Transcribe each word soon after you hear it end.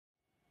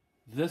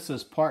This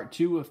is part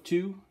 2 of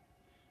 2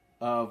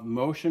 of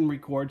motion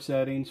record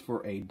settings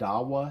for a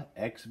Dahua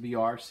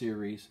XVR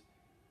series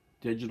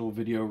digital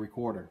video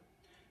recorder.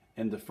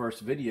 In the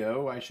first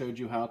video, I showed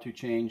you how to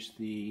change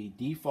the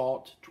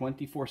default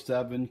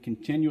 24/7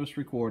 continuous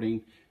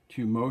recording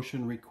to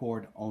motion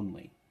record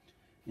only.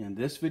 In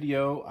this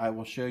video, I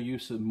will show you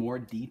some more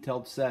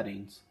detailed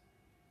settings.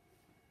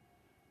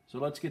 So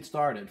let's get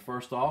started.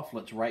 First off,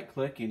 let's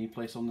right-click any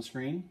place on the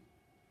screen.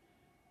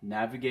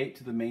 Navigate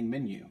to the main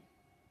menu.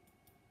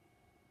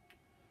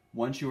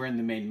 Once you are in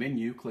the main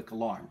menu, click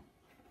Alarm.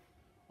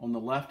 On the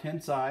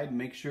left-hand side,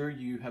 make sure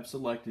you have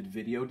selected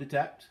Video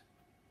Detect.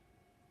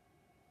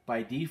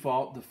 By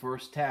default, the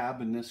first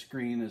tab in this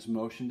screen is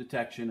Motion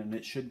Detection, and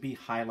it should be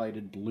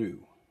highlighted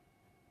blue.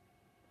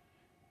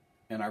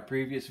 In our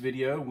previous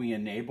video, we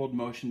enabled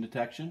motion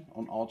detection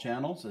on all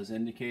channels, as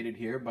indicated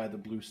here by the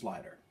blue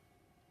slider.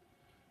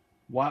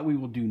 What we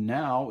will do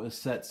now is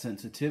set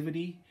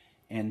sensitivity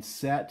and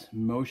set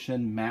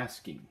motion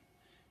masking.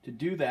 To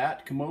do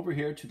that, come over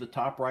here to the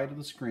top right of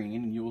the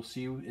screen and you will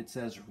see it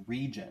says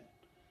Region.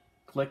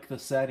 Click the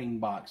setting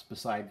box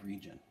beside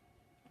Region.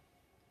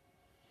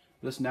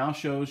 This now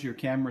shows your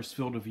camera's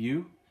field of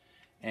view,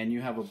 and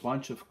you have a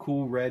bunch of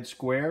cool red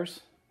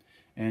squares,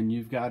 and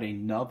you've got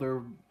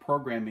another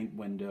programming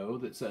window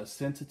that says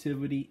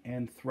Sensitivity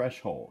and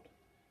Threshold.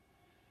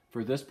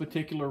 For this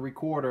particular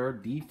recorder,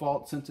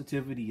 default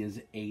sensitivity is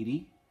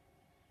 80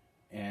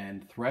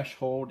 and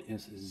threshold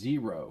is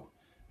 0.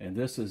 And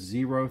this is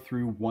 0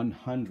 through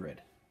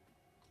 100.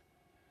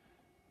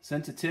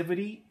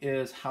 Sensitivity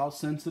is how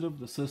sensitive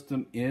the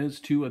system is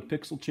to a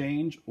pixel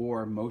change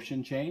or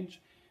motion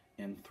change,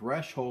 and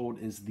threshold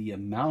is the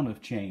amount of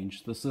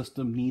change the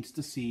system needs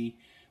to see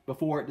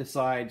before it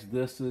decides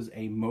this is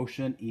a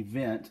motion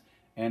event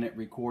and it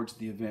records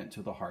the event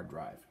to the hard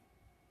drive.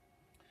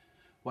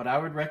 What I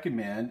would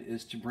recommend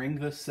is to bring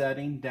this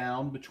setting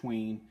down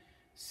between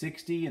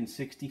 60 and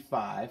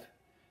 65.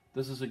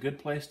 This is a good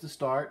place to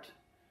start.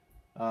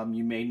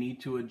 You may need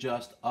to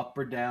adjust up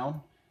or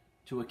down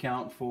to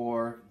account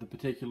for the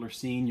particular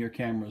scene your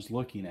camera is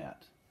looking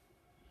at.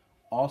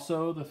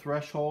 Also, the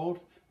threshold,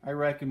 I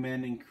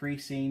recommend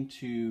increasing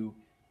to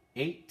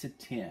 8 to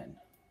 10.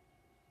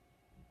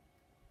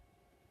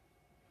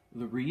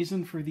 The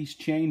reason for these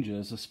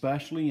changes,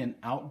 especially in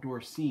outdoor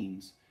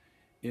scenes,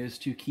 is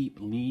to keep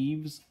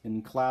leaves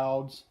and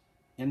clouds,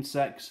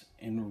 insects,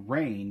 and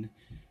rain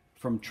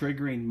from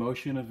triggering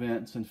motion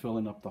events and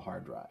filling up the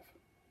hard drive.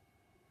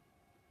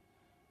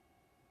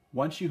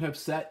 Once you have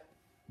set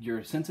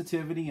your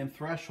sensitivity and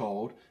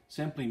threshold,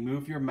 simply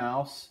move your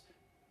mouse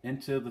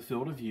into the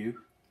field of view,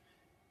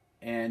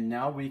 and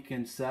now we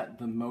can set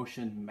the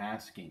motion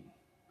masking.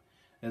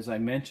 As I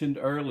mentioned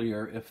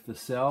earlier, if the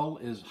cell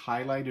is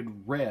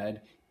highlighted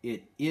red,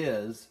 it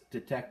is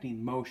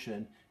detecting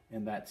motion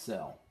in that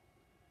cell.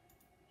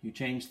 You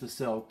change the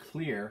cell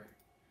clear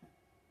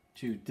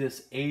to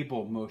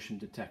disable motion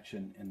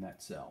detection in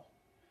that cell.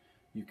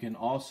 You can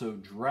also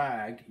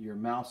drag your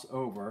mouse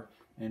over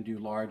and do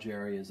large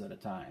areas at a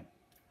time.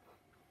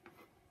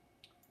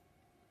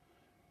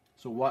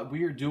 So what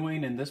we are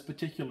doing in this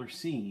particular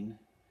scene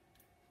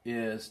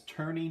is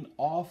turning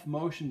off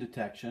motion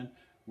detection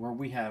where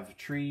we have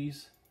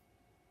trees,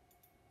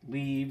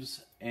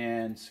 leaves,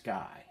 and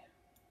sky.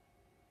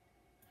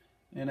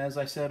 And as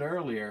I said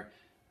earlier,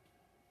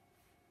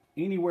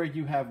 anywhere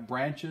you have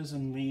branches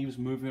and leaves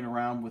moving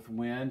around with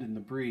wind and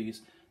the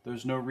breeze,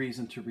 there's no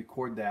reason to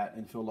record that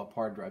and fill up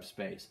hard drive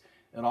space.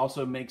 It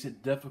also makes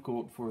it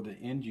difficult for the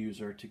end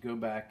user to go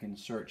back and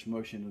search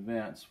motion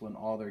events when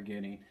all they're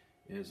getting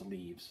is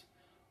leaves.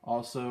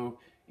 Also,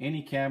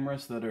 any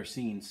cameras that are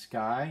seeing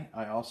sky,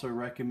 I also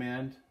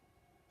recommend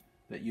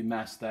that you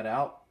mask that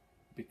out,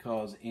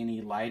 because any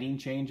lighting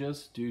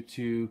changes due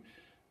to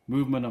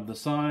movement of the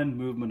sun,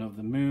 movement of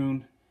the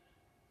moon,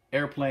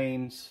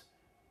 airplanes,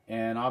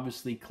 and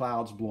obviously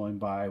clouds blowing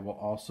by will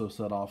also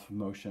set off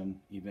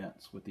motion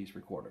events with these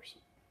recorders.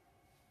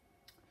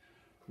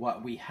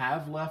 What we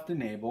have left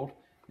enabled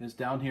is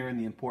down here in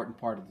the important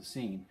part of the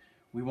scene.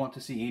 We want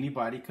to see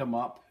anybody come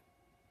up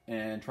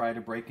and try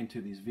to break into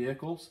these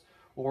vehicles,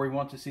 or we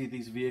want to see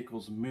these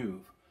vehicles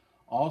move.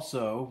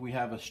 Also, we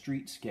have a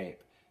streetscape,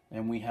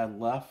 and we have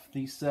left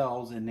these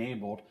cells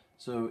enabled,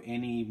 so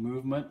any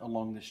movement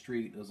along the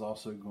street is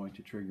also going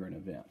to trigger an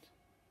event.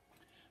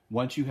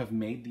 Once you have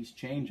made these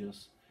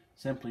changes,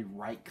 simply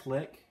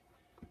right-click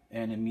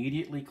and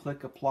immediately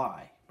click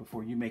Apply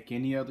before you make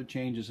any other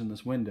changes in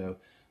this window,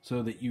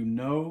 so that you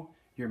know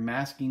your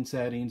masking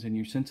settings and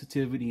your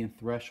sensitivity and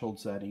threshold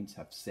settings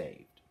have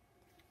saved.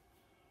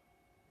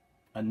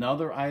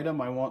 Another item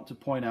I want to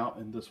point out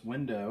in this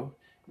window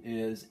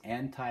is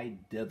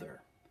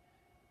anti-dither.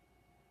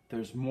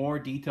 There's more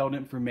detailed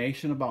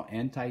information about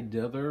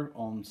anti-dither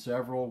on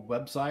several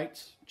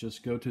websites.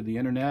 Just go to the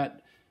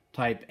internet,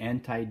 type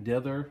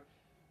anti-dither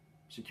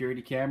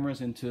security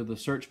cameras into the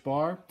search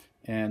bar,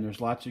 and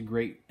there's lots of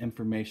great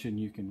information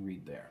you can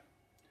read there.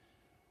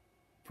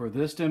 For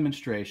this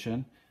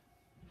demonstration,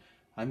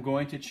 I'm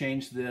going to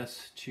change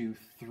this to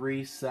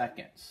 3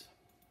 seconds.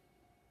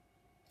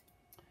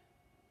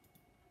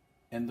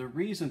 And the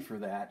reason for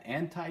that,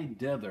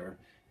 anti-dither,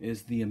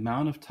 is the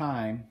amount of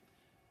time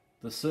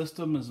the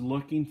system is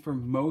looking for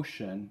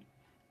motion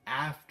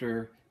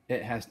after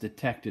it has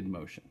detected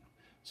motion.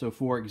 So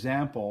for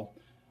example,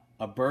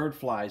 a bird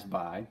flies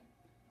by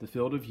the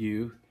field of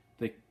view,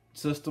 the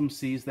system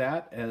sees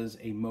that as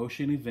a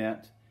motion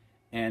event,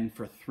 and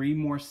for 3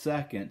 more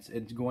seconds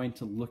it's going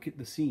to look at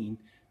the scene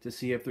to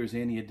see if there's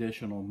any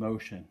additional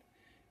motion.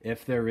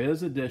 If there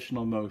is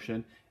additional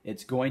motion,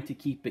 it's going to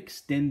keep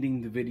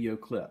extending the video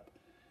clip.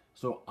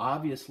 So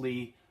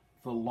obviously,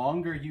 the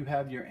longer you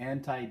have your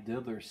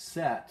anti-dither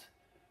set,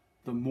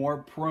 the more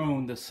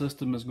prone the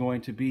system is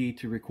going to be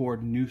to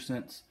record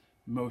nuisance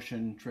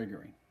motion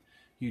triggering.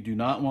 You do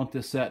not want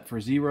this set for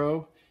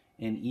 0,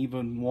 and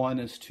even 1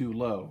 is too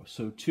low.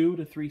 So 2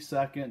 to 3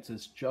 seconds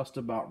is just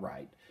about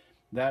right.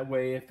 That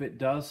way, if it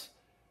does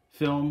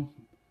film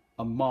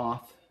a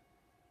moth,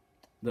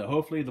 that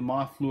hopefully the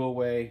moth flew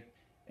away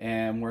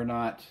and we're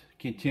not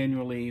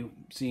continually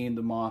seeing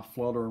the moth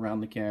flutter around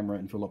the camera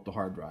and fill up the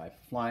hard drive.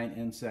 Flying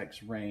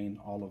insects, rain,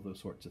 all of those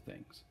sorts of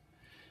things.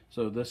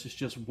 So this is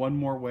just one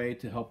more way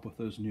to help with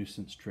those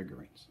nuisance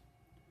triggerings.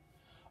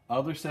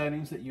 Other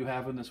settings that you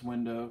have in this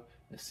window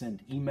is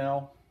send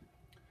email,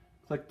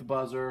 click the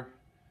buzzer,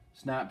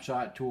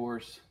 snapshot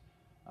tours.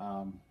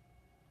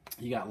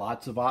 You got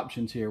lots of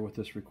options here with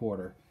this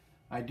recorder.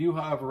 I do,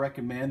 however,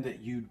 recommend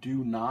that you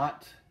do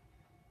not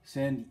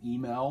send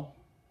email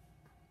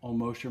on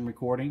motion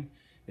recording.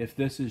 If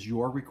this is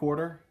your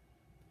recorder,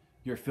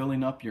 you're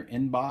filling up your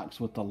inbox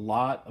with a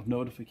lot of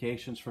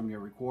notifications from your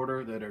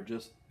recorder that are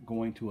just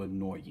going to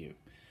annoy you.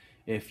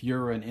 If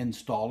you're an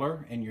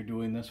installer and you're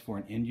doing this for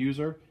an end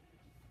user,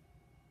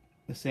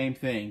 the same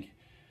thing.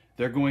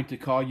 They're going to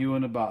call you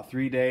in about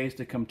 3 days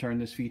to come turn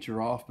this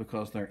feature off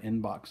because their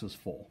inbox is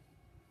full.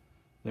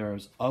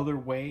 There's other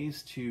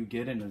ways to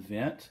get an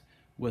event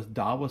with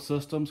Dahua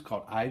systems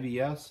called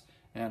IVS,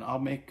 and I'll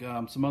make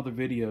some other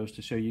videos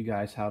to show you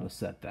guys how to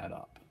set that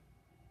up.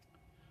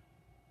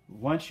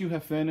 Once you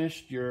have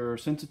finished your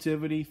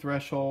sensitivity,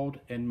 threshold,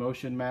 and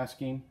motion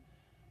masking,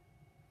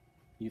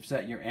 you've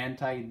set your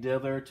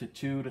anti-dither to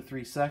 2 to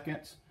 3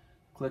 seconds,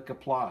 click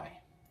apply.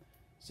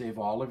 Save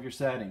all of your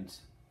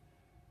settings.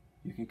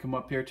 You can come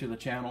up here to the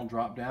channel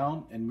drop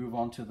down and move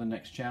on to the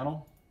next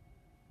channel.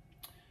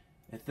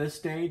 At this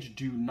stage,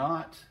 do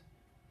not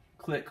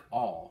click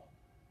all,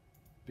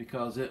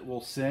 because it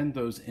will send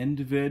those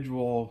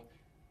individual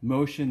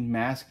motion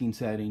masking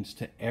settings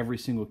to every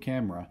single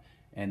camera,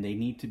 and they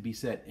need to be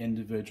set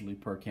individually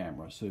per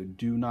camera. So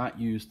do not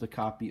use the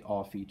copy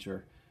all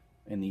feature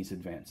in these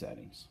advanced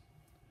settings.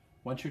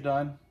 Once you're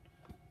done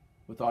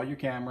with all your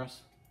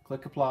cameras,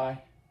 click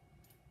apply,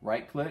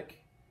 right click,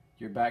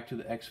 you're back to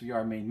the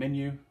XVR main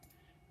menu,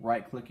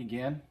 right click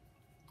again,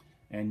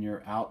 and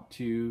you're out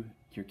to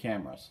your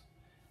cameras.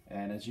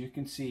 And as you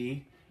can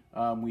see,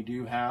 we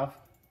do have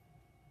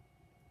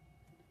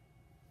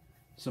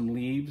some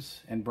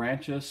leaves and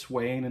branches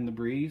swaying in the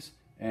breeze,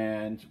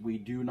 and we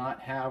do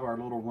not have our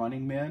little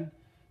running men,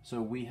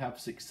 so we have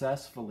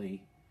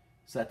successfully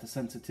set the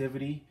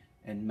sensitivity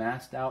and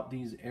masked out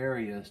these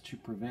areas to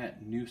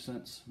prevent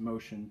nuisance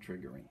motion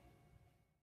triggering.